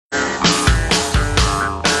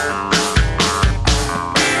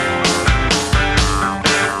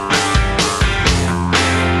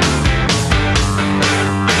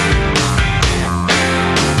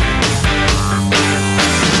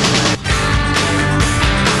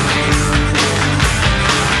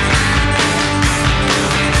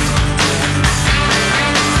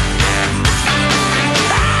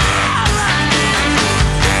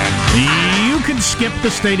skip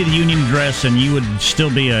the State of the Union address and you would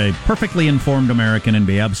still be a perfectly informed American and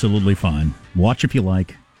be absolutely fine. Watch if you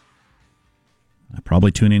like. I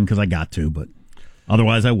probably tune in because I got to, but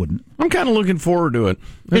otherwise I wouldn't. I'm kind of looking forward to it.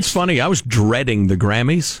 It's funny. I was dreading the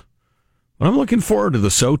Grammys, but I'm looking forward to the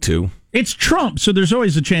SO2. It's Trump, so there's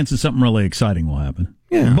always a chance that something really exciting will happen.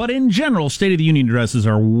 Yeah. But in general, State of the Union addresses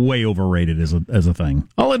are way overrated as a thing.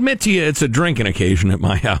 I'll admit to you, it's a drinking occasion at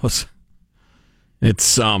my house.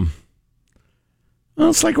 It's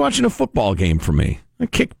it's like watching a football game for me. I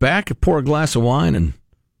kick back, I pour a glass of wine, and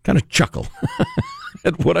kind of chuckle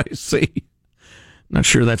at what I see. Not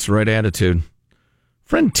sure that's the right attitude.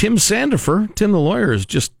 Friend Tim Sandifer, Tim the lawyer, has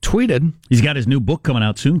just tweeted. He's got his new book coming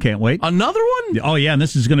out soon. Can't wait. Another one? Oh, yeah, and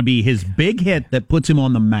this is going to be his big hit that puts him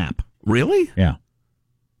on the map. Really? Yeah.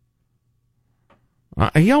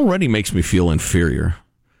 He already makes me feel inferior.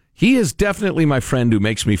 He is definitely my friend who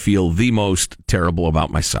makes me feel the most terrible about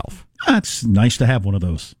myself. That's nice to have one of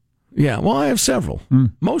those. Yeah, well, I have several.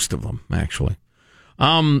 Most of them, actually.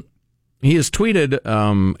 He has tweeted,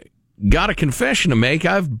 got a confession to make.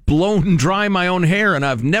 I've blown dry my own hair, and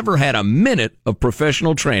I've never had a minute of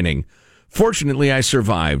professional training. Fortunately, I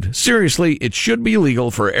survived. Seriously, it should be legal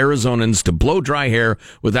for Arizonans to blow dry hair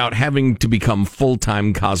without having to become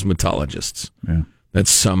full-time cosmetologists. Yeah. That's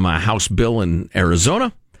some House bill in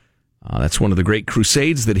Arizona. That's one of the great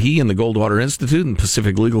crusades that he and the Goldwater Institute and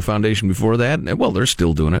Pacific Legal Foundation before that, well, they're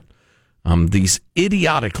still doing it. These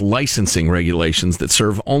idiotic licensing regulations that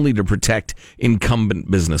serve only to protect incumbent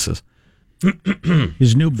businesses.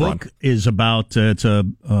 His new book is about, I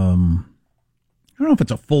don't know if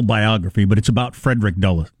it's a full biography, but it's about Frederick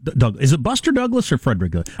Douglass. Is it Buster Douglas or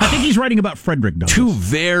Frederick Douglass? I think he's writing about Frederick Douglass. Two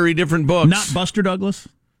very different books. Not Buster Douglas?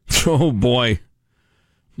 Oh, boy.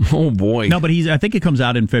 Oh, boy. No, but I think it comes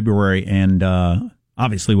out in February, and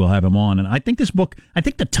obviously we'll have him on. And I think this book, I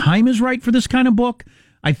think the time is right for this kind of book.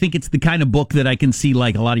 I think it's the kind of book that I can see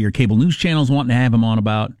like a lot of your cable news channels wanting to have him on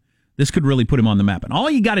about. This could really put him on the map. And all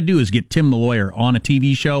you got to do is get Tim the lawyer on a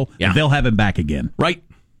TV show, and they'll have him back again. Right.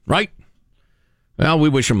 Well, we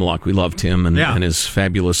wish him luck. We love Tim and his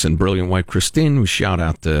fabulous and brilliant wife, Christine. We shout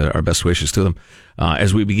out our best wishes to them.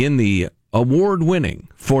 As we begin the award-winning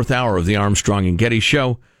fourth hour of the Armstrong and Getty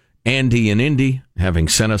Show, Andy and Indy having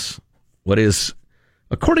sent us what is,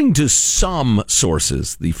 according to some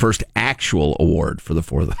sources, the first actual award for the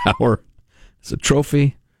fourth hour. It's a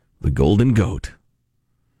trophy, the Golden Goat.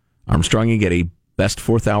 Armstrong and Getty, best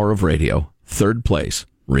fourth hour of radio, third place,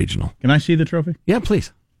 regional. Can I see the trophy? Yeah,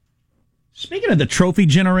 please. Speaking of the trophy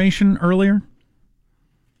generation earlier,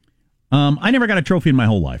 I never got a trophy in my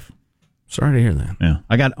whole life. Sorry to hear that. Yeah,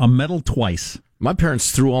 I got a medal twice. My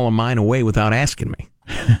parents threw all of mine away without asking me.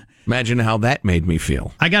 Imagine how that made me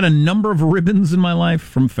feel. I got a number of ribbons in my life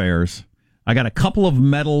from fairs. I got a couple of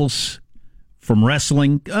medals from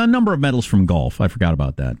wrestling, a number of medals from golf. I forgot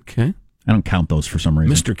about that. Okay. I don't count those for some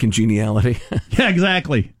reason. Mr. Congeniality. Yeah,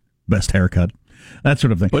 exactly. Best haircut. That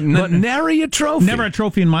sort of thing. But nary a trophy. Never a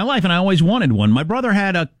trophy in my life, and I always wanted one. My brother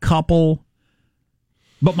had a couple,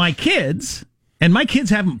 but my kids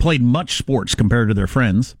haven't played much sports compared to their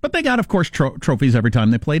friends, but they got, of course, trophies every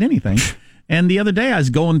time they played anything. And the other day I was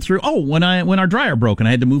going through, when our dryer broke and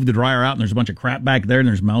I had to move the dryer out and there's a bunch of crap back there and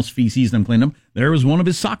there's mouse feces and I'm cleaning them, there was one of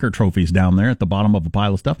his soccer trophies down there at the bottom of a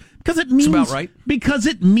pile of stuff. Because it means, that's about right. Because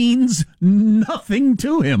it means nothing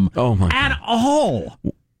to him. Oh my at all.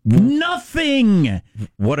 Nothing.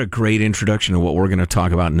 What a great introduction to what we're going to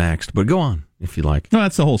talk about next. But go on, if you like. No,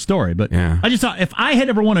 that's the whole story. But yeah. I just thought if I had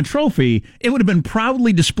ever won a trophy, it would have been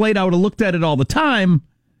proudly displayed. I would have looked at it all the time.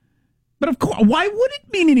 But of course, why would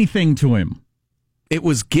it mean anything to him? It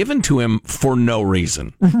was given to him for no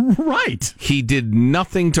reason. Right. He did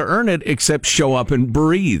nothing to earn it except show up and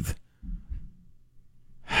breathe.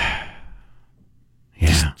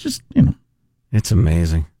 Yeah. Just, you know. It's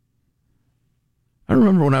amazing. I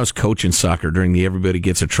remember when I was coaching soccer during the everybody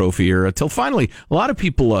gets a trophy era, until finally, a lot of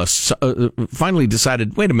people finally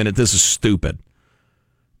decided, wait a minute, this is stupid.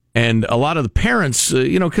 And a lot of the parents,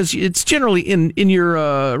 because it's generally in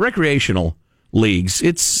your recreational leagues,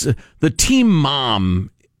 it's the team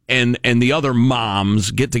mom and the other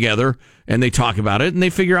moms get together and they talk about it and they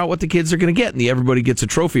figure out what the kids are going to get. And the everybody gets a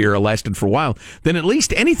trophy era lasted for a while. Then at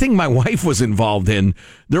least anything my wife was involved in,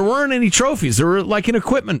 there weren't any trophies. There were like an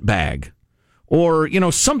equipment bag. Or,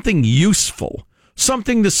 something useful.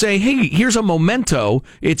 Something to say, hey, here's a memento.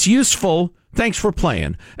 It's useful. Thanks for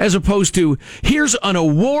playing. As opposed to, here's an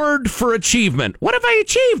award for achievement. What have I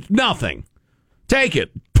achieved? Nothing. Take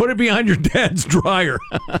it. Put it behind your dad's dryer.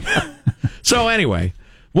 So anyway,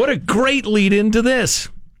 what a great lead into this.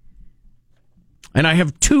 And I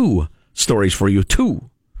have two stories for you. Two.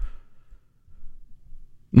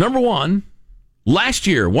 Number one, last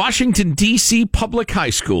year, Washington, D.C. public high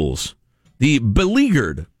schools, the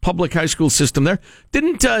beleaguered public high school system there.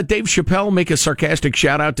 Didn't Dave Chappelle make a sarcastic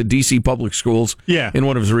shout-out to D.C. public schools in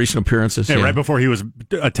one of his recent appearances? Yeah, right before he was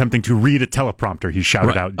attempting to read a teleprompter, he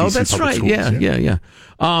shouted out D.C. that's public right. schools. Yeah.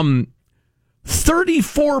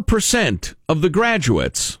 34% of the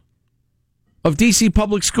graduates of D.C.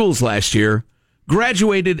 public schools last year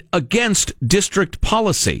graduated against district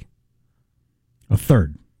policy. A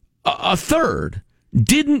third. A third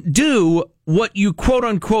didn't do what you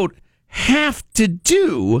quote-unquote have to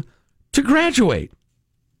do to graduate.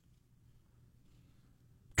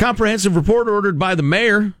 Comprehensive report ordered by the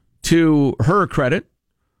mayor, to her credit.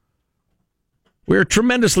 We're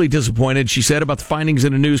tremendously disappointed, she said, about the findings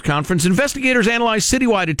in a news conference. Investigators analyzed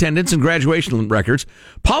citywide attendance and graduation records.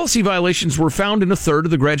 Policy violations were found in a third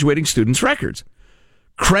of the graduating students' records.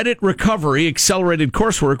 Credit recovery accelerated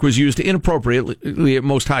coursework was used inappropriately at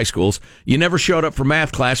most high schools. You never showed up for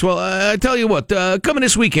math class. Well, I tell you what, coming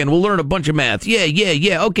this weekend, we'll learn a bunch of math.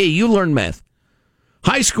 Yeah. Okay, you learn math.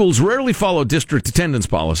 High schools rarely follow district attendance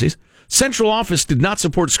policies. Central office did not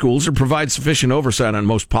support schools or provide sufficient oversight on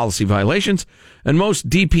most policy violations, and most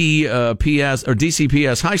DPS or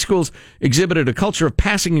DCPS high schools exhibited a culture of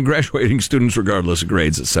passing and graduating students regardless of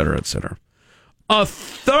grades, et cetera, et cetera. A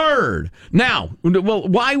third. Now, well,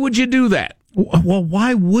 why would you do that? Well,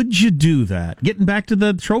 why would you do that? Getting back to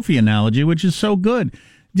the trophy analogy, which is so good.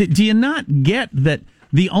 Do you not get that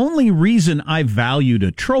the only reason I valued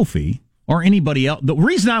a trophy, or anybody else, the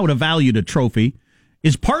reason I would have valued a trophy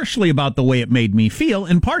is partially about the way it made me feel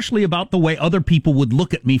and partially about the way other people would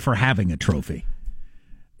look at me for having a trophy.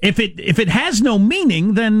 If it has no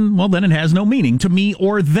meaning, then it has no meaning to me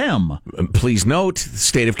or them. Please note, the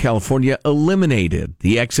state of California eliminated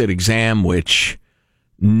the exit exam, which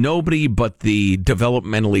nobody but the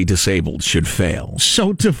developmentally disabled should fail.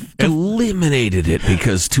 So to eliminated it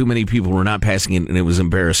because too many people were not passing it and it was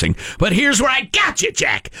embarrassing. But here's where I got you,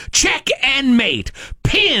 Jack. Check and mate.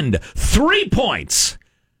 Pinned 3 points.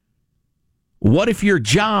 What if your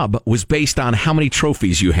job was based on how many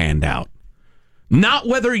trophies you hand out? Not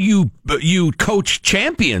whether you coach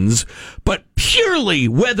champions, but purely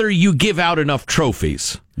whether you give out enough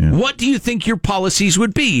trophies. Yeah. What do you think your policies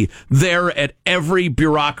would be there at every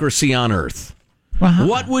bureaucracy on earth? Uh-huh.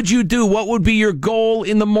 What would you do? What would be your goal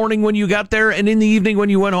in the morning when you got there, and in the evening when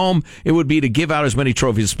you went home? It would be to give out as many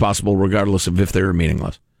trophies as possible, regardless of if they were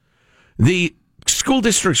meaningless. The school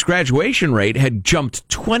district's graduation rate had jumped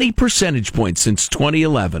 20 percentage points since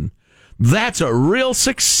 2011. That's a real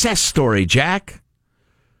success story, Jack.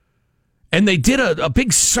 And they did a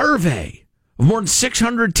big survey of more than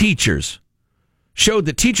 600 teachers. Showed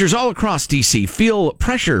that teachers all across D.C. feel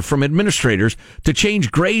pressure from administrators to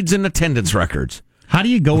change grades and attendance records. How do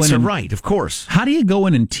you go in? Right, of course. How do you go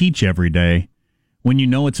in and teach every day when you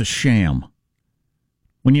know it's a sham?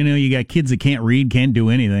 When you know you got kids that can't read, can't do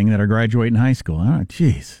anything, that are graduating high school? Oh,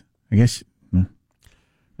 jeez. I guess.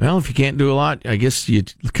 Well, if you can't do a lot, I guess you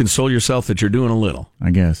console yourself that you're doing a little. I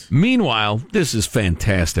guess. Meanwhile, this is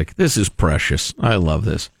fantastic. This is precious. I love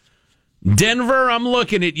this. Denver, I'm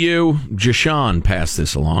looking at you. Jashawn passed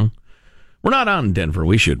this along. We're not on Denver.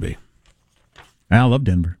 We should be. I love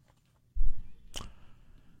Denver.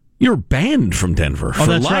 You're banned from Denver for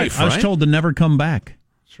that's life, right. I was told to never come back.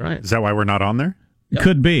 That's right. Is that why we're not on there? Yep.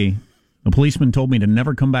 Could be. The policeman told me to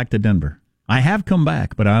never come back to Denver. I have come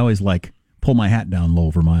back, but I always pull my hat down low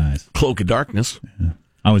over my eyes. Cloak of darkness. Yeah.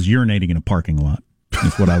 I was urinating in a parking lot.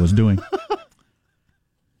 That's what I was doing.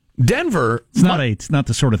 Denver. It's not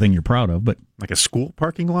the sort of thing you're proud of, but like a school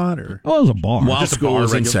parking lot, or it was a bar. While school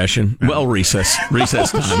was in session. Yeah. Well, recess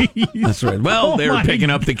time. That's right. Well, they were picking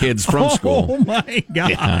up the kids from school. Oh my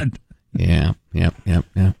God. Yeah. It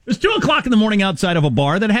was 2:00 in the morning outside of a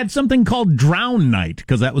bar that had something called Drown Night,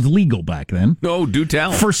 because that was legal back then. Oh, do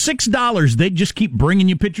tell. For $6, they'd just keep bringing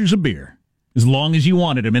you pitchers of beer as long as you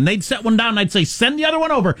wanted them. And they'd set one down and I'd say, send the other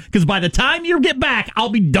one over, because by the time you get back, I'll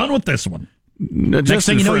be done with this one. Next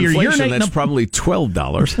thing you know, you're urinating. That's probably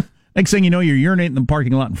 $12. Next thing you know, you're urinating in the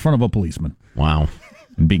parking lot in front of a policeman. Wow.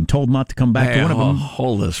 And being told not to come back to one of them.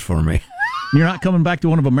 Hold this for me. You're not coming back to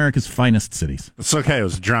one of America's finest cities. It's okay. It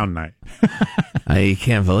was Drown Night. I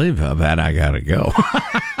can't believe how bad I gotta go.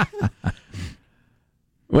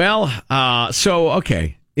 Well,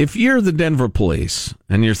 okay. If you're the Denver police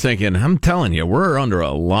and you're thinking, I'm telling you, we're under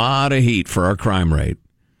a lot of heat for our crime rate.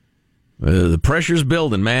 The pressure's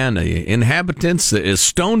building, man. The inhabitants, as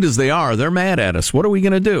stoned as they are, they're mad at us. What are we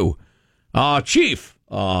going to do? Chief,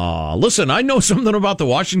 listen, I know something about the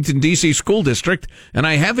Washington, D.C. school district, and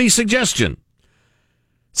I have a suggestion.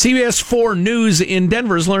 CBS 4 News in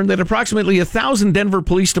Denver has learned that approximately 1,000 Denver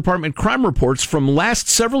Police Department crime reports from last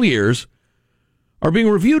several years are being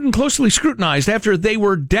reviewed and closely scrutinized after they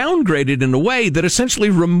were downgraded in a way that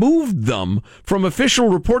essentially removed them from official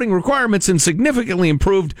reporting requirements and significantly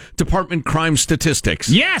improved department crime statistics.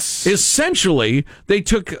 Yes! Essentially, they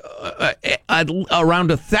took around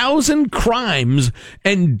 1,000 crimes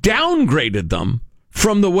and downgraded them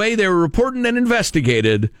from the way they were reported and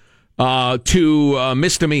investigated to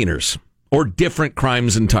misdemeanors or different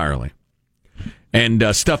crimes entirely,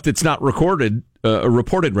 and stuff that's not reported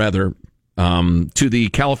rather to the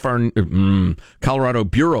Colorado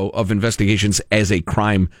Bureau of Investigations as a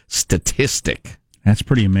crime statistic. That's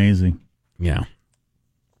pretty amazing. Yeah.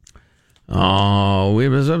 Oh,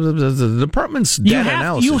 the department's data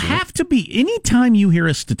analysis. You have to be, anytime you hear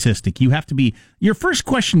a statistic, you have to be, your first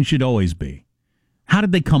question should always be, how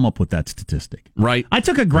did they come up with that statistic? Right. I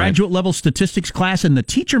took a graduate level statistics class, and the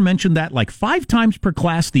teacher mentioned that like 5 times per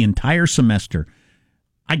class the entire semester.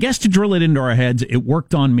 I guess to drill it into our heads, it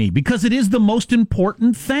worked on me because it is the most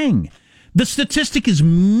important thing. The statistic is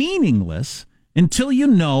meaningless until you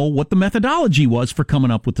know what the methodology was for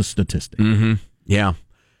coming up with the statistic. Mm-hmm. Yeah.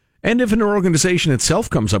 And if an organization itself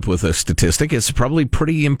comes up with a statistic, it's probably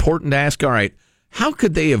pretty important to ask, all right, how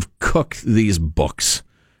could they have cooked these books?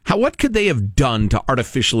 What could they have done to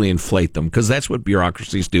artificially inflate them? Because that's what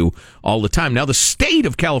bureaucracies do all the time. Now, the state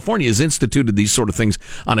of California has instituted these sort of things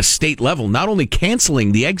on a state level, not only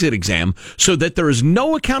canceling the exit exam so that there is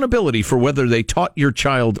no accountability for whether they taught your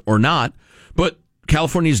child or not, but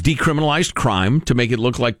California's decriminalized crime to make it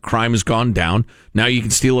look like crime has gone down. Now you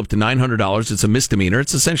can steal up to $900. It's a misdemeanor.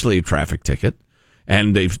 It's essentially a traffic ticket.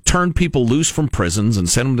 And they've turned people loose from prisons and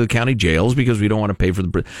sent them to the county jails because we don't want to pay for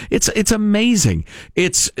the. It's amazing.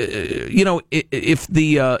 It's if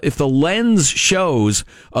the lens shows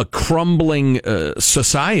a crumbling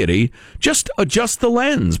society, just adjust the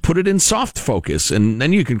lens, put it in soft focus, and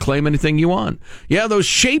then you can claim anything you want. Yeah, those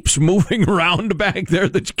shapes moving around back there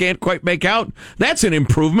that you can't quite make out. That's an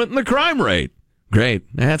improvement in the crime rate. Great.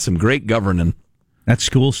 That's some great governing. That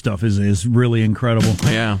school stuff is really incredible.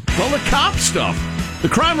 Yeah. Well, the cop stuff. The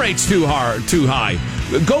crime rate's too high.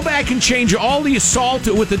 Go back and change all the assault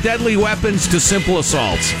with the deadly weapons to simple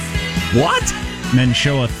assaults. What? And then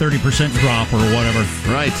show a 30% drop or whatever.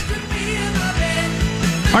 Right.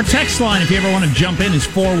 Our text line, if you ever want to jump in, is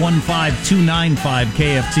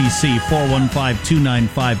 415-295-KFTC.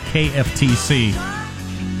 415-295-KFTC.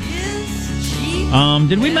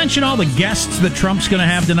 Did we mention all the guests that Trump's going to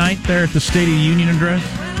have tonight there at the State of the Union address?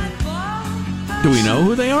 Do we know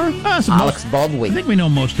who they are? Alex Baldwin. I think we know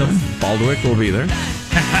most of them. Baldwick will be there.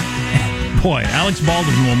 Boy, Alex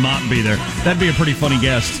Baldwin will not be there. That'd be a pretty funny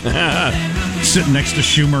guest. Sitting next to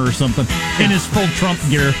Schumer or something in his full Trump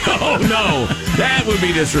gear. Oh, no. That would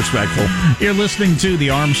be disrespectful. You're listening to the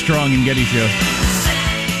Armstrong and Getty Show.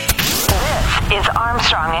 This is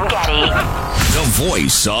Armstrong and Getty. The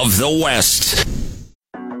voice of the West.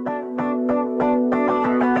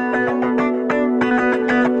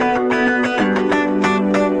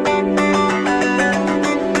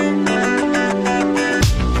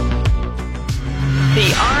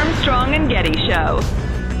 The Armstrong and Getty Show.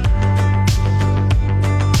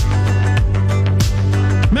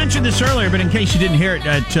 Mentioned this earlier, but in case you didn't hear it,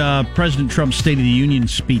 at President Trump's State of the Union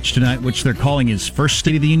speech tonight, which they're calling his first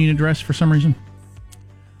State of the Union address for some reason,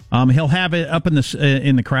 he'll have it up in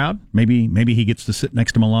the crowd. Maybe he gets to sit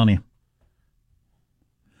next to Melania.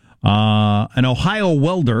 An Ohio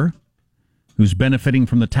welder who's benefiting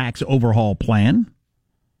from the tax overhaul plan.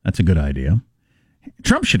 That's a good idea.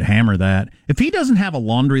 Trump should hammer that. If he doesn't have a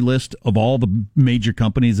laundry list of all the major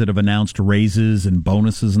companies that have announced raises and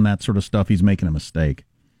bonuses and that sort of stuff, he's making a mistake.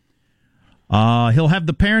 He'll have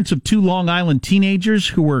the parents of 2 Long Island teenagers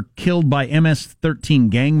who were killed by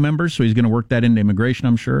MS-13 gang members, so he's going to work that into immigration,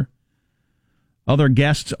 I'm sure. Other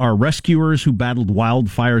guests are rescuers who battled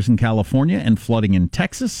wildfires in California and flooding in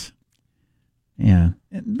Texas. Yeah,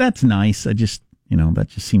 that's nice. That just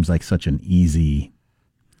seems like such an easy...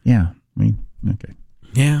 Yeah, I mean... Okay.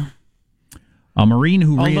 Yeah. A Marine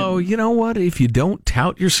who... Although, you know what? If you don't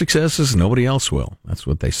tout your successes, nobody else will. That's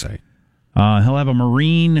what they say. He'll have a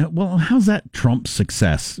Marine... Well, how's that Trump's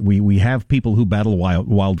success? We have people who battle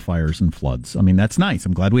wildfires and floods. I mean, that's nice.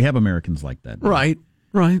 I'm glad we have Americans like that. Right.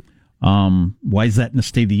 Why is that in the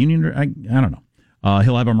State of the Union? I don't know.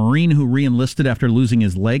 He'll have a Marine who re-enlisted after losing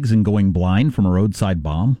his legs and going blind from a roadside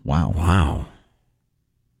bomb. Wow.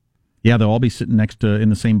 Yeah, they'll all be sitting in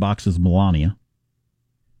the same box as Melania.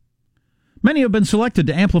 Many have been selected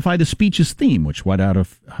to amplify the speech's theme, which White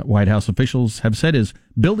House officials have said is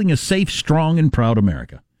building a safe, strong, and proud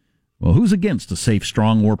America. Well, who's against a safe,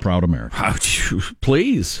 strong, or proud America?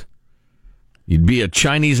 Please. You'd be a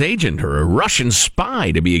Chinese agent or a Russian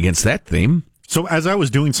spy to be against that theme. So as I was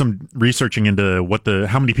doing some researching into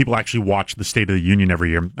how many people actually watch the State of the Union every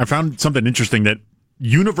year, I found something interesting that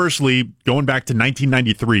universally, going back to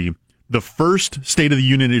 1993, the first State of the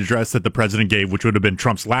Union address that the president gave, which would have been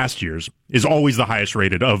Trump's last year's, is always the highest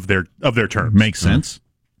rated of their terms. Makes sense.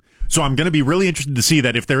 So I'm going to be really interested to see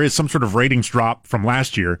that if there is some sort of ratings drop from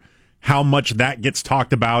last year, how much that gets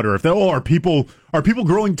talked about, or if are people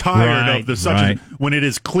growing tired of the subject when it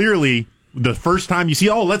is clearly the first time you see,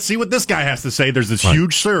 let's see what this guy has to say. There's this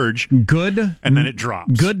huge surge. Good. And then it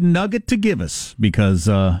drops. Good nugget to give us, because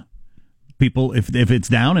people, if it's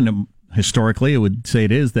down, and historically it would say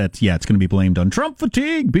it is, it's going to be blamed on Trump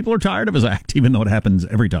fatigue. People are tired of his act, even though it happens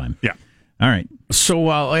every time. Yeah. All right.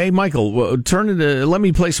 So, hey, Michael, let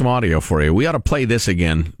me play some audio for you. We ought to play this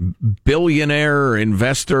again. Billionaire,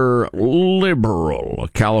 investor, liberal,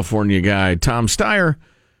 California guy, Tom Steyer,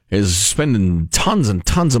 is spending tons and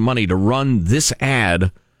tons of money to run this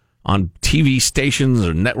ad on TV stations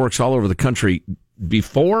or networks all over the country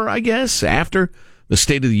before, I guess, after the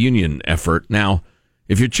State of the Union effort. Now,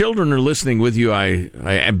 if your children are listening with you,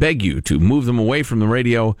 I beg you to move them away from the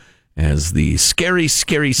radio, as the scary,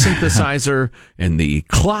 scary synthesizer and the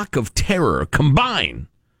clock of terror combine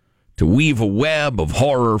to weave a web of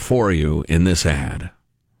horror for you in this ad.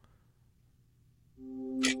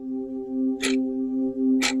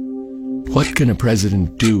 What can a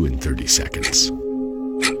president do in 30 seconds?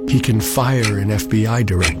 He can fire an FBI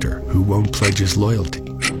director who won't pledge his loyalty.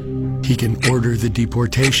 He can order the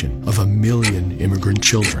deportation of 1 million immigrant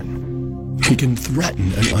children. He can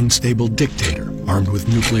threaten an unstable dictator armed with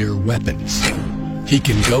nuclear weapons. He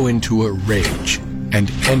can go into a rage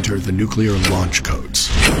and enter the nuclear launch codes.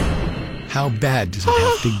 How bad does it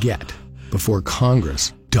have to get before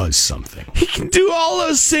Congress does something? He can do all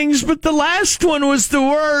those things, but the last one was the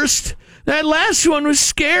worst. That last one was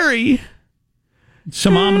scary.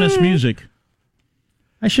 Some ominous music.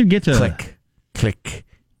 I should get to... Click, click,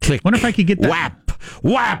 click. Wonder if I could get that... Whap,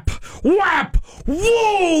 whap, whap,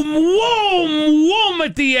 whoom, whoom, whoom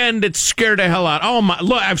at the end. It scared the hell out. Oh, my.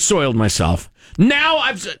 Look, I've soiled myself.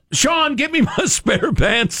 Now Sean, get me my spare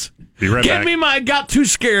pants. Be right back. Get me my got too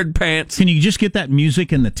scared pants. Can you just get that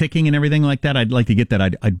music and the ticking and everything like that? I'd like to get that.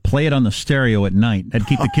 I'd play it on the stereo at night. That'd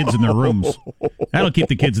keep the kids in their rooms. That'll keep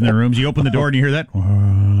the kids in their rooms. You open the door and you hear that.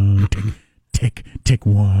 Tick, tick, tick,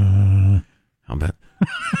 one. How about,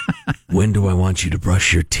 when do I want you to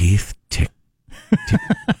brush your teeth? Tick, tick,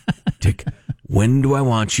 tick. When do I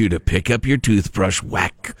want you to pick up your toothbrush?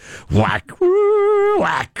 Whack, whack,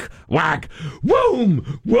 whack, whack,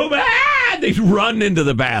 boom, boom, ah! They run into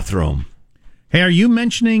the bathroom. Hey, are you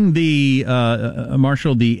mentioning the,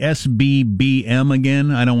 Marshall, the SBBM again?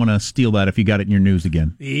 I don't want to steal that if you got it in your news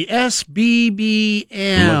again. The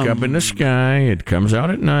SBBM. Look up in the sky. It comes out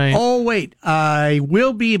at night. Oh, wait. I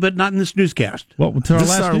will be, but not in this newscast. What? This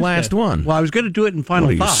is our last one. Well, I was going to do it in Final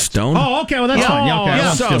What are you, Thoughts. stoned? Oh, okay. Well, that's fine. Yeah, okay. I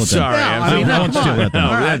won't so steal it then. sorry. Yeah, I won't steal that then.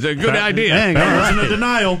 No, that's a good idea. Hang on. It's in a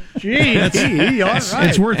denial. Gee, all right.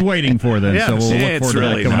 It's worth waiting for then, so we'll look It's forward to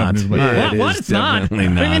really that coming not. up. Yeah, it What? is It's not. definitely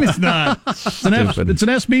What do you mean not. it's not? It's an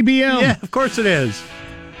SBBM. Yeah, of course it is.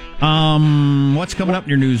 What's coming up in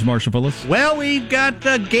your news, Marshall Phillips? Well, we've got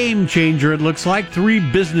a game changer, it looks like.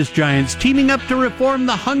 3 business giants teaming up to reform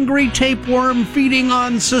the hungry tapeworm feeding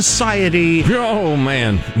on society. Oh,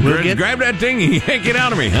 man. Grab that thing and yank it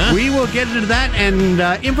out of me, huh? We will get into that, and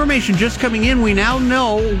information just coming in. We now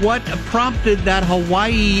know what prompted that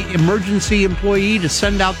Hawaii emergency employee to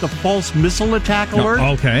send out the false missile attack alert.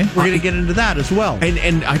 Okay. We're going to get into that as well.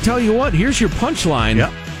 And I tell you what, here's your punchline.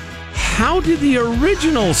 Yep. How did the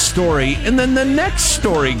original story and then the next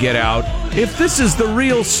story get out if this is the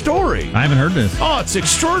real story? I haven't heard this. Oh, it's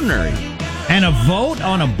extraordinary. And a vote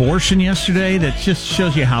on abortion yesterday that just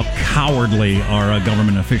shows you how cowardly our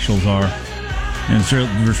government officials are. And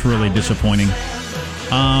it's really disappointing.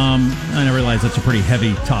 I realize that's a pretty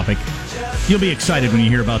heavy topic. You'll be excited when you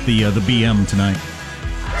hear about the BM tonight.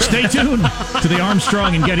 Stay tuned to the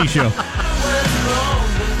Armstrong and Getty Show.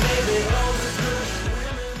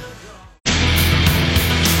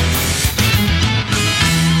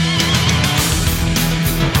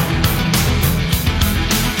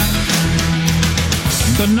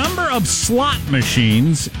 The number of slot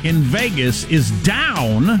machines in Vegas is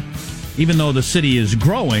down, even though the city is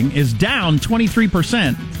growing, is down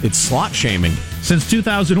 23%. It's slot shaming. Since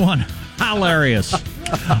 2001. Hilarious.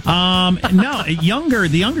 No, the younger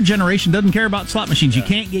generation doesn't care about slot machines. You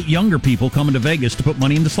can't get younger people coming to Vegas to put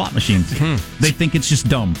money into slot machines. They think it's just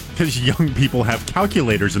dumb. Because young people have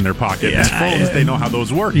calculators in their pocket. As phones, they know how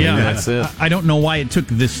those work. Yeah, that's it. I don't know why it took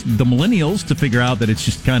the millennials to figure out that it's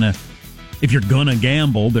just kind of, if you're gonna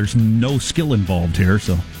gamble, there's no skill involved here.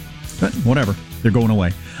 So, but whatever, they're going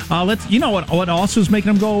away. You know what also is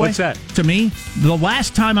making them go away? What's that? To me, the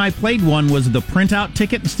last time I played one was the printout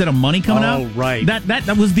ticket instead of money coming out. Oh, right.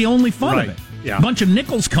 That was the only fun of it. Yeah. A bunch of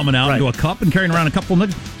nickels coming out into a cup and carrying around a couple of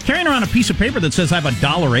nickels. Carrying around a piece of paper that says I have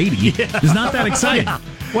 $1.80 is not that exciting.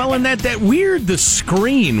 Well, and that weird, the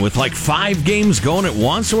screen with like 5 games going at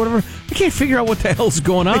once or whatever, I can't figure out what the hell's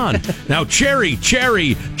going on. Now, cherry,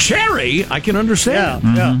 I can understand.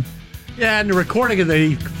 Yeah. Yeah, and the recording of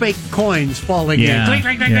the fake coins falling in.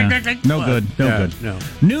 No good. No.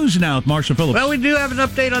 News now with Marshall Phillips. Well, we do have an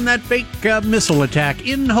update on that fake missile attack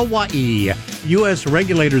in Hawaii. U.S.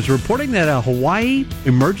 regulators reporting that a Hawaii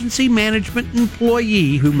emergency management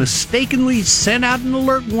employee who mistakenly sent out an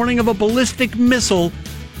alert warning of a ballistic missile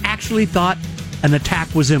actually thought an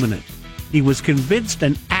attack was imminent. He was convinced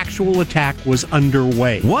an actual attack was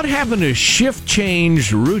underway. What happened to shift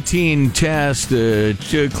change, routine test,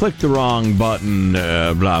 click the wrong button,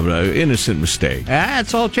 blah, blah, innocent mistake?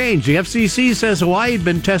 That's all changed. The FCC says Hawaii had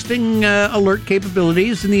been testing alert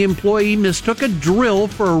capabilities, and the employee mistook a drill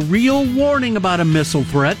for a real warning about a missile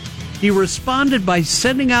threat. He responded by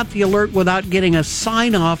sending out the alert without getting a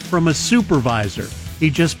sign-off from a supervisor. He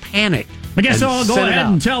just panicked. I guess I'll go ahead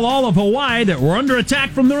and tell all of Hawaii that we're under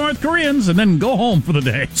attack from the North Koreans and then go home for the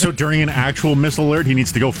day. So during an actual missile alert, he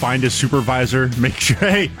needs to go find his supervisor, make sure,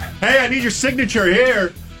 hey, I need your signature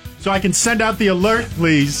here so I can send out the alert,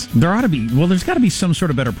 please. There's got to be some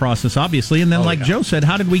sort of better process, obviously. And then, Joe said,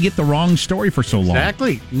 how did we get the wrong story for so long?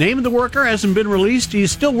 Exactly. Name of the worker hasn't been released.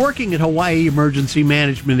 He's still working at Hawaii Emergency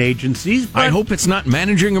Management Agencies. I hope it's not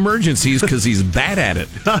managing emergencies because he's bad at it.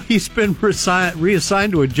 He's been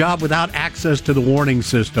reassigned to a job without access to the warning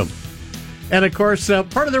system. And, of course,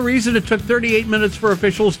 part of the reason it took 38 minutes for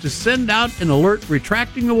officials to send out an alert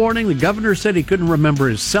retracting the warning, the governor said he couldn't remember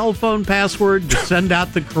his cell phone password to send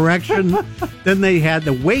out the correction. Then they had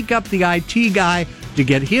to wake up the IT guy to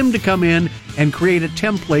get him to come in and create a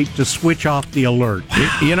template to switch off the alert.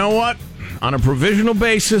 You know what? On a provisional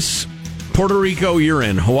basis, Puerto Rico, you're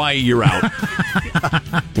in. Hawaii, you're out.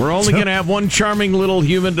 We're only going to have one charming little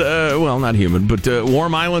humid, not humid, but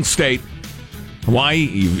warm island state. Hawaii,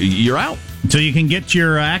 you're out. Until you can get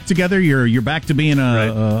your act together, you're back to being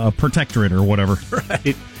a protectorate or whatever.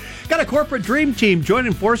 Right. Got a corporate dream team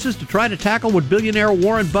joining forces to try to tackle what billionaire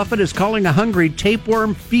Warren Buffett is calling a hungry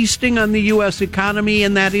tapeworm feasting on the U.S. economy,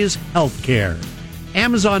 and that is healthcare.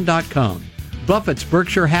 Amazon.com. Buffett's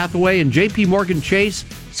Berkshire Hathaway and J.P. Morgan Chase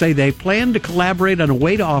say they plan to collaborate on a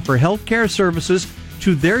way to offer healthcare services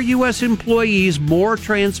to their U.S. employees more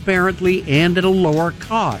transparently and at a lower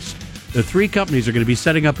cost. The 3 companies are going to be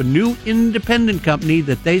setting up a new independent company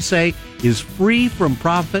that they say is free from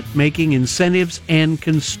profit-making incentives and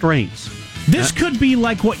constraints. This could be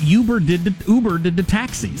like what Uber did to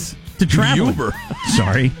taxis, to travel. Uber.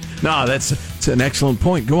 Sorry. No, that's an excellent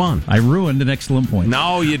point. Go on. I ruined an excellent point.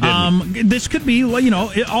 No, you didn't. This could be,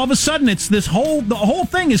 all of a sudden it's the whole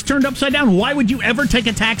thing is turned upside down. Why would you ever take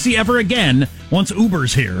a taxi ever again once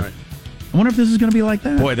Uber's here? Right. I wonder if this is going to be like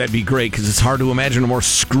that. Boy, that'd be great, because it's hard to imagine a more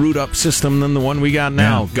screwed up system than the one we got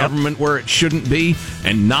now. Yeah. Government where it shouldn't be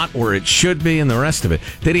and not where it should be and the rest of it.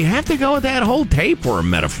 Did he have to go with that whole tapeworm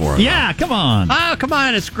metaphor? Yeah, come on. Oh, come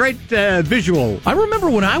on. It's great visual. I remember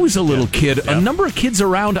when I was a little kid, a number of kids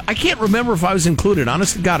around, I can't remember if I was included.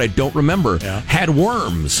 Honest to God, I don't remember, had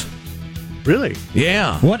worms. Really?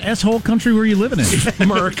 Yeah. What S-hole country were you living in?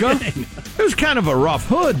 America. It was kind of a rough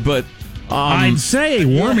hood, but... I'd say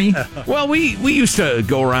wormy. Well, we used to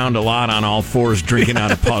go around a lot on all fours drinking out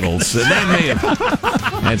of puddles. And that may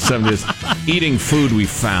have had some just eating food we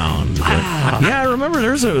found. But, I remember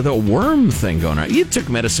there's the worm thing going on. You took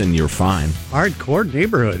medicine, you're fine. Hardcore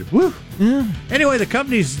neighborhood. Woo. Yeah. Anyway, the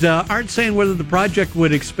companies aren't saying whether the project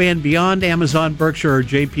would expand beyond Amazon, Berkshire, or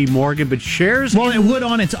J.P. Morgan, but shares... Well, it would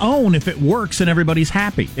on its own if it works and everybody's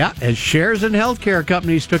happy. Yeah, and shares in healthcare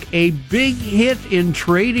companies took a big hit in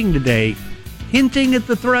trading today, hinting at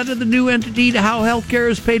the threat of the new entity to how healthcare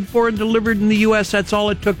is paid for and delivered in the U.S. That's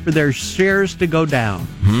all it took for their shares to go down.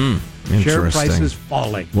 Share prices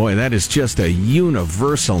falling. Boy, that is just a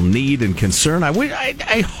universal need and concern.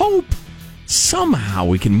 I hope somehow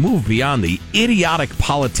we can move beyond the idiotic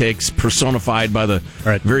politics personified by the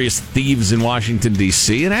various thieves in Washington,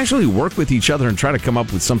 D.C., and actually work with each other and try to come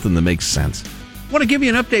up with something that makes sense. Want to give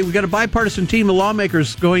you an update. We've got a bipartisan team of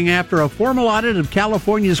lawmakers going after a formal audit of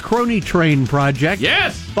California's Crony Train project.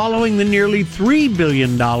 Yes! Following the nearly $3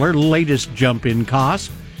 billion latest jump in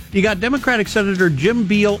costs. You got Democratic Senator Jim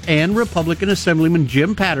Beal and Republican Assemblyman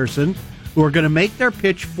Jim Patterson, who are going to make their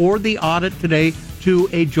pitch for the audit today to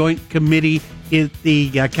a joint committee in the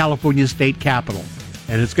California State Capitol.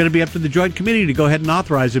 And it's going to be up to the joint committee to go ahead and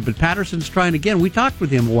authorize it. But Patterson's trying again. We talked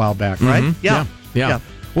with him a while back, right? Mm-hmm. Yeah.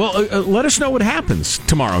 Well, let us know what happens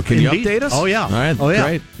tomorrow. Can Indeed. you update us? Oh, yeah. All right. Oh, yeah.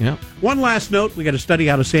 Great. Yeah. One last note. We got a study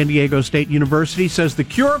out of San Diego State University says the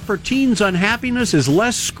cure for teens' unhappiness is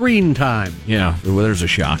less screen time. Yeah. Well, there's a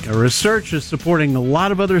shock. Research is supporting a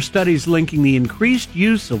lot of other studies linking the increased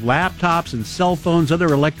use of laptops and cell phones, other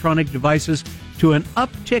electronic devices, to an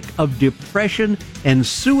uptick of depression and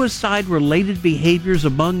suicide-related behaviors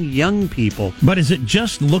among young people. But is it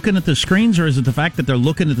just looking at the screens, or is it the fact that they're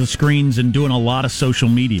looking at the screens and doing a lot of social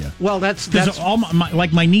media? Well, that's all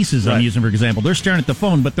like my nieces, I'm using for example. They're staring at the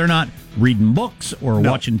phone, but they're not reading books or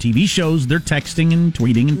watching TV shows. They're texting and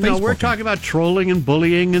tweeting and Facebooking. No, we're talking about trolling and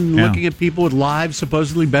bullying and looking at people with lives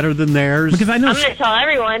supposedly better than theirs. Because I know I'm going to tell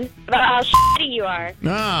everyone about how shitty you are.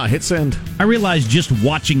 Hit send. I realize just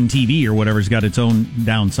watching TV or whatever's got its own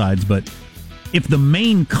downsides, but if the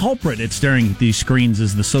main culprit at staring at these screens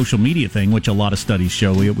is the social media thing, which a lot of studies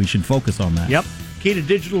show, we should focus on that. Yep. Key to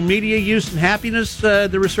digital media use and happiness, the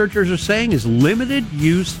researchers are saying, is limited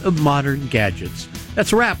use of modern gadgets.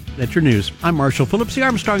 That's a wrap. That's your news. I'm Marshall Phillips, the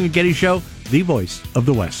Armstrong and Getty Show, the voice of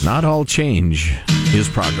the West. Not all change is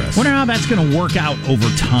progress. Wonder how that's going to work out over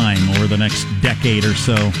time, over the next decade or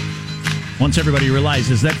so. Once everybody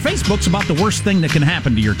realizes that Facebook's about the worst thing that can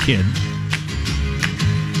happen to your kid,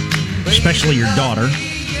 especially your daughter.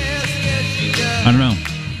 I don't know.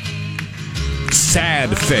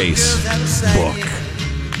 Sad face book.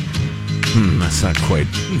 That's not quite.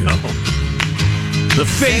 No. The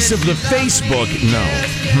face of the Facebook. No.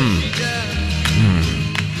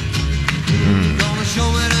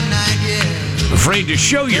 Afraid to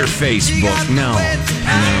show your Facebook. No.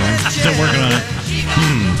 Still working on it.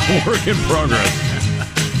 Work in progress.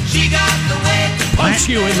 Punch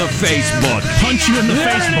you in the Facebook. Punch you in the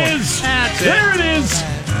Facebook. It is. There it is.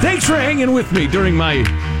 Thanks for hanging with me during my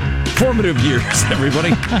formative years,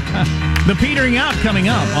 everybody. The petering out coming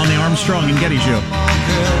up on the Armstrong and Getty Show.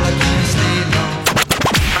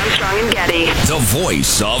 Armstrong and Getty. The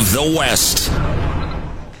voice of the West.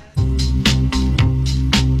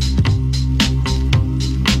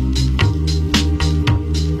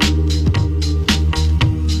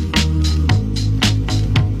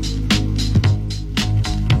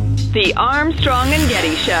 The Armstrong and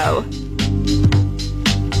Getty Show.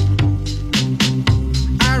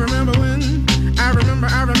 I remember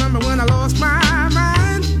when I lost my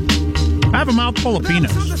mind. I have a mouthful of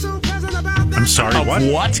peanuts. I'm sorry,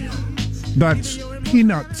 what? That's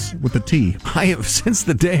peanuts with a T. I have, since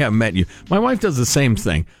the day I met you, my wife does the same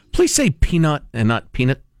thing. Please say peanut and not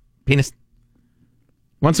peanut. Penis.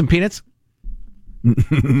 Want some peanuts?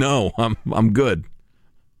 No, I'm good.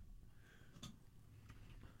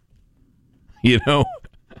 You know,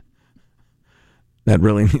 that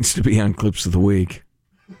really needs to be on Clips of the Week.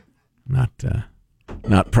 Not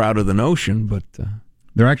proud of the notion, but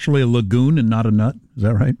They're actually a lagoon and not a nut. Is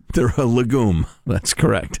that right? they're a legume. That's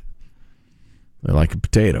correct. They're like a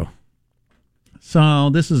potato. So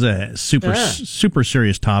this is a super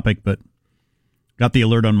serious topic, but got the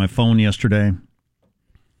alert on my phone yesterday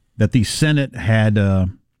that the Senate had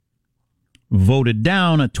voted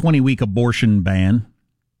down a 20-week abortion ban.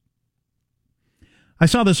 I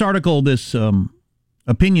saw this article, this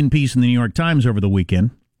opinion piece in the New York Times over the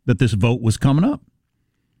weekend, that this vote was coming up.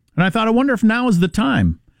 And I thought, I wonder if now is the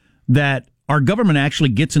time that our government actually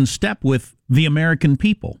gets in step with the American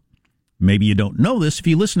people. Maybe you don't know this. If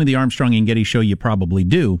you listen to the Armstrong and Getty Show, you probably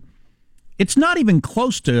do. It's not even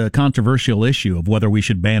close to a controversial issue of whether we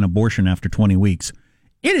should ban abortion after 20 weeks.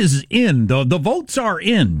 It is in. The votes are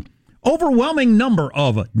in. Overwhelming number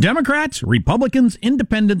of Democrats, Republicans,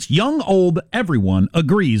 Independents, young, old, everyone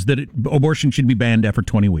agrees that abortion should be banned after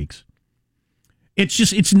 20 weeks.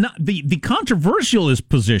 It's not the controversial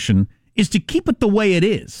position is to keep it the way it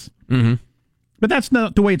is. Mm-hmm. But that's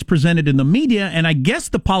not the way it's presented in the media, and I guess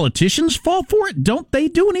the politicians fall for it. Don't they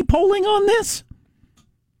do any polling on this?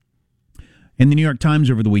 In the New York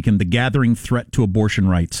Times over the weekend, the gathering threat to abortion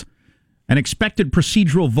rights. An expected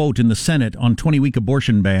procedural vote in the Senate on 20-week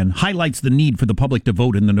abortion ban highlights the need for the public to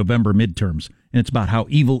vote in the November midterms. And it's about how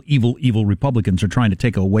evil Republicans are trying to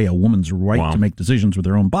take away a woman's right to make decisions with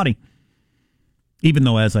her own body. Even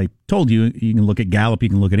though, as I told you, you can look at Gallup, you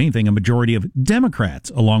can look at anything, a majority of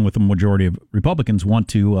Democrats, along with a majority of Republicans, want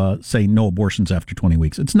to say no abortions after 20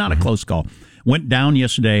 weeks. It's not a close call. Went down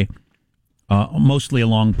yesterday, mostly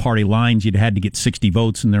along party lines. You'd had to get 60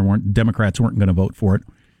 votes, and Democrats weren't going to vote for it.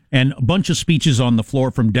 And a bunch of speeches on the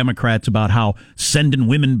floor from Democrats about how sending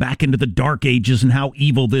women back into the dark ages and how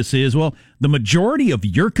evil this is. Well, the majority of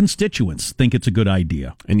your constituents think it's a good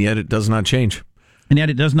idea. And yet it does not change. And yet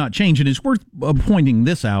it does not change. And it's worth pointing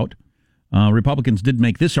this out. Republicans did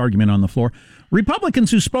make this argument on the floor.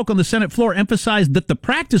 Republicans who spoke on the Senate floor emphasized that the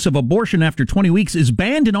practice of abortion after 20 weeks is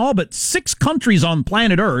banned in all but 6 countries on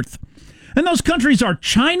planet Earth. And those countries are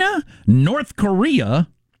China, North Korea,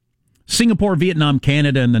 Singapore, Vietnam,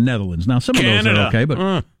 Canada, and the Netherlands. Now, some of those are okay,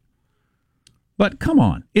 but come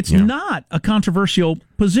on. It's not a controversial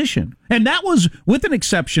position. And that was with an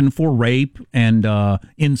exception for rape and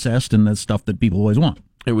incest and the stuff that people always want.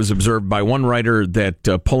 It was observed by one writer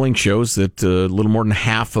that polling shows that a little more than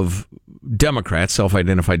half of Democrats,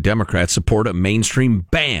 self-identified Democrats, support a mainstream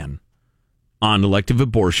ban on elective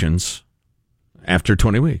abortions after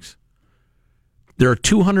 20 weeks. There are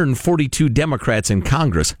 242 Democrats in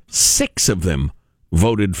Congress. 6 of them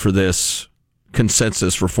voted for this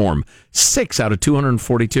consensus reform. 6 out of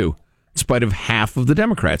 242, in spite of half of the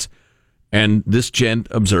Democrats. And this gent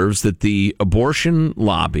observes that the abortion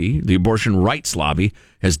lobby, the abortion rights lobby,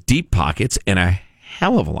 has deep pockets and a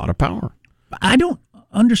hell of a lot of power. I don't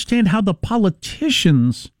understand how the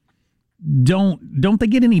politicians don't they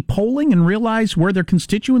get any polling and realize where their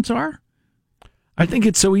constituents are? I think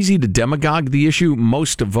it's so easy to demagogue the issue.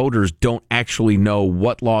 Most of voters don't actually know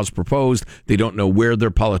what law is proposed. They don't know where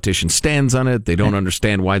their politician stands on it. They don't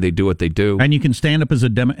understand why they do what they do. And you can stand up as a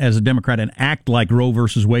Democrat and act like Roe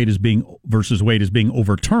versus Wade is being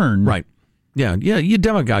overturned. Right. Yeah. You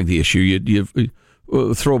demagogue the issue. You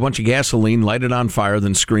throw a bunch of gasoline, light it on fire,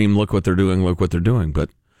 then scream, "Look what they're doing! Look what they're doing!"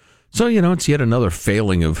 But so it's yet another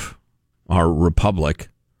failing of our republic.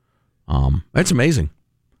 That's amazing.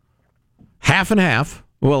 Half and half,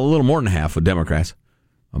 well, a little more than half with Democrats,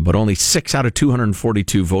 but only 6 out of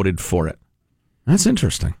 242 voted for it. That's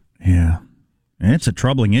interesting. Yeah. And it's a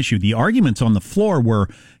troubling issue. The arguments on the floor were,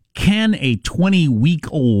 can a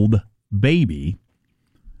 20-week-old baby,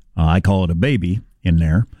 I call it a baby in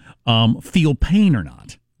there, feel pain or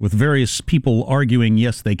not? With various people arguing,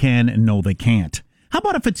 yes, they can, and no, they can't. How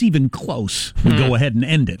about if it's even close? We go ahead and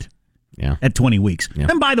end it at 20 weeks. Yeah.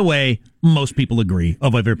 And by the way, most people agree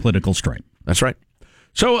of every political stripe. That's right.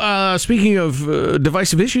 So, speaking of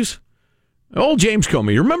divisive issues, old James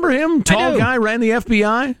Comey, you remember him? Tall guy, ran the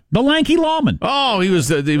FBI. The lanky lawman. Oh, he was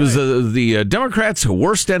the Democrats'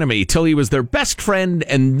 worst enemy till he was their best friend,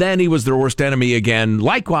 and then he was their worst enemy again.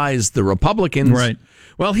 Likewise, the Republicans. Right.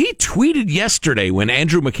 Well, he tweeted yesterday when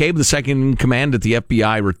Andrew McCabe, the second in command at the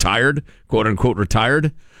FBI, retired, quote unquote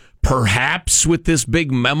retired. Perhaps with this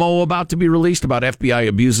big memo about to be released about FBI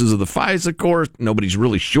abuses of the FISA court. Nobody's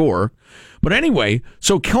really sure. But anyway,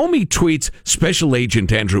 so Comey tweets, Special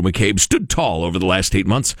Agent Andrew McCabe stood tall over the last 8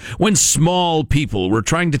 months when small people were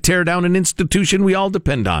trying to tear down an institution we all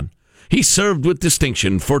depend on. He served with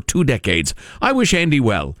distinction for 2 decades. I wish Andy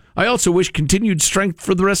well. I also wish continued strength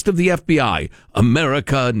for the rest of the FBI.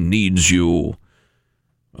 America needs you.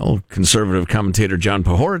 Well, conservative commentator John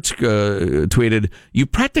Pahorich tweeted, you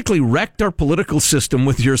practically wrecked our political system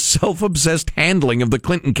with your self-obsessed handling of the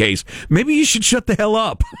Clinton case. Maybe you should shut the hell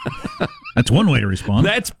up. That's one way to respond.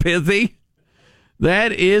 That's pithy.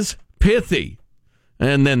 That is pithy.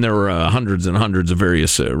 And then there were hundreds and hundreds of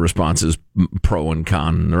various responses, pro and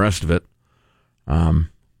con, and the rest of it. But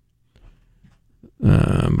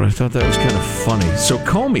I thought that was kind of funny. So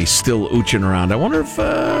Comey's still ooching around. I wonder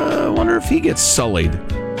if he gets sullied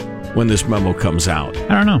when this memo comes out.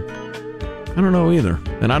 I don't know. I don't know either.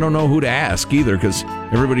 And I don't know who to ask either, because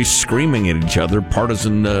everybody's screaming at each other,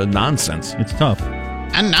 partisan nonsense. It's tough.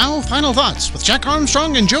 And now, final thoughts with Jack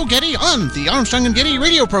Armstrong and Joe Getty on the Armstrong and Getty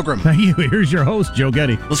radio program. Thank you. Here's your host, Joe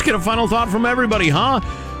Getty. Let's get a final thought from everybody, huh?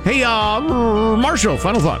 Hey, Marshall,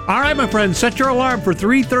 final thought. All right, my friend, set your alarm for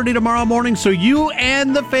 3:30 tomorrow morning so you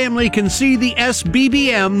and the family can see the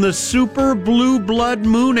SBBM, the Super Blue Blood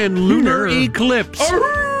Moon and Lunar Eclipse.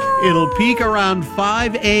 It'll peak around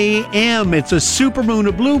 5 a.m. It's a super moon,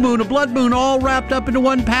 a blue moon, a blood moon, all wrapped up into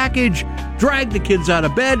one package. Drag the kids out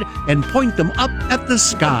of bed and point them up at the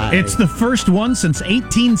sky. It's the first one since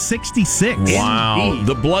 1866. Wow. Indeed.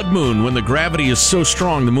 The blood moon, when the gravity is so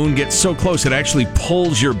strong, the moon gets so close, it actually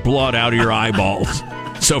pulls your blood out of your eyeballs.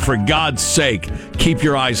 So for God's sake, keep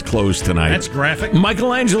your eyes closed tonight. That's graphic.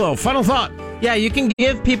 Michelangelo, final thought. Yeah, you can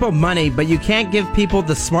give people money, but you can't give people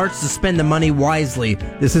the smarts to spend the money wisely.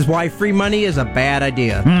 This is why free money is a bad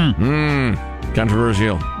idea.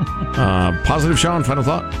 Controversial. Positive, Sean, final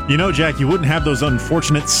thought. You know, Jack, you wouldn't have those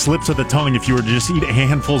unfortunate slips of the tongue if you were to just eat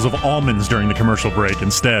handfuls of almonds during the commercial break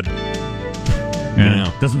instead.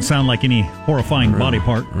 Yeah. Doesn't sound like any horrifying body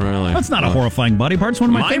part. Really? That's not a horrifying body part. It's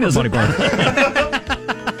one of my favorite body parts.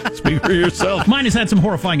 Speak for yourself. Mine has had some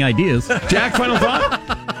horrifying ideas. Jack, final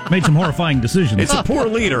thought? Made some horrifying decisions. It's a poor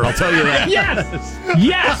leader, I'll tell you that.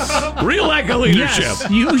 Yes! Real lack of leadership. Yes,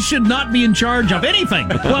 you should not be in charge of anything.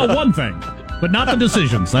 Well, one thing, but not the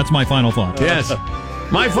decisions. That's my final thought. Yes.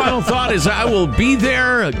 My final thought is I will be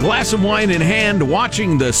there, a glass of wine in hand,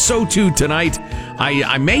 watching the So2 tonight.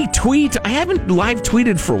 I may tweet. I haven't live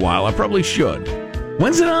tweeted for a while. I probably should.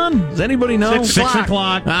 When's it on? Does anybody know? 6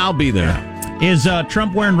 o'clock. I'll be there. Is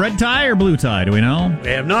Trump wearing red tie or blue tie? Do we know? We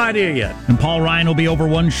have no idea yet. And Paul Ryan will be over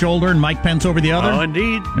one shoulder and Mike Pence over the other? Oh,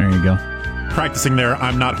 indeed. There you go. Practicing their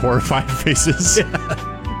I'm not horrified faces.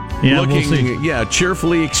 Yeah, Looking, we'll see.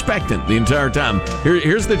 Cheerfully expectant the entire time.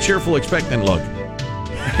 Here's the cheerful expectant look.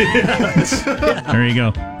 There you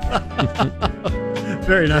go.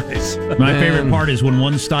 Very nice. My favorite part is when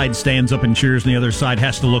one side stands up and cheers and the other side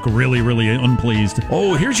has to look really, really unpleased.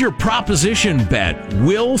 Oh, here's your proposition bet.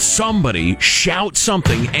 Will somebody shout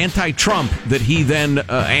something anti-Trump that he then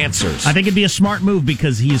answers? I think it'd be a smart move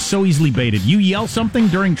because he is so easily baited. You yell something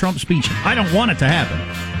during Trump's speech. I don't want it to happen,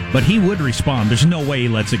 but he would respond. There's no way he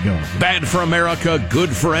lets it go. Bad for America, good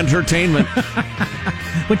for entertainment.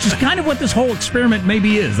 Which is kind of what this whole experiment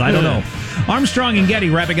maybe is. I don't know. Armstrong and Getty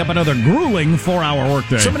wrapping up another grueling 4-hour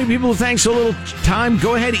workday. So many people thank so little time.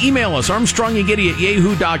 Go ahead, email us,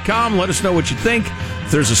 armstrongandgetty@yahoo.com. Let us know what you think.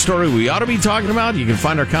 If there's a story we ought to be talking about, you can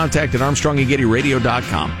find our contact at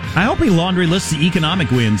armstrongandgettyradio.com. I hope he laundry lists the economic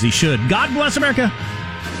wins. He should. God bless America.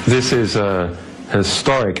 This is a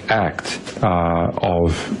historic act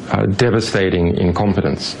of devastating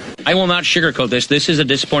incompetence. I will not sugarcoat this. This is a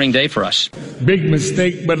disappointing day for us. Big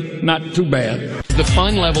mistake, but not too bad. The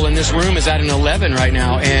fun level in this room is at an 11 right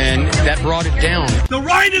now, and that brought it down. The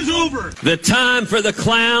ride is over. The time for the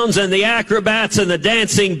clowns and the acrobats and the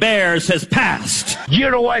dancing bears has passed.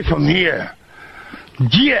 Get away from here.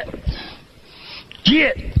 Get.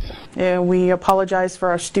 We apologize for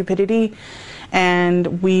our stupidity,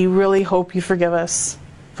 and we really hope you forgive us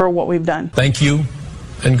for what we've done. Thank you,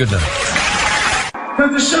 and good night.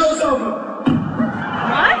 The show's over.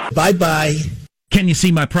 What? Bye-bye. Can you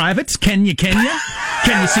see my privates? Can you? Can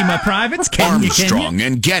you see my privates? Can you? Armstrong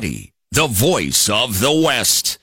and Getty, the voice of the West.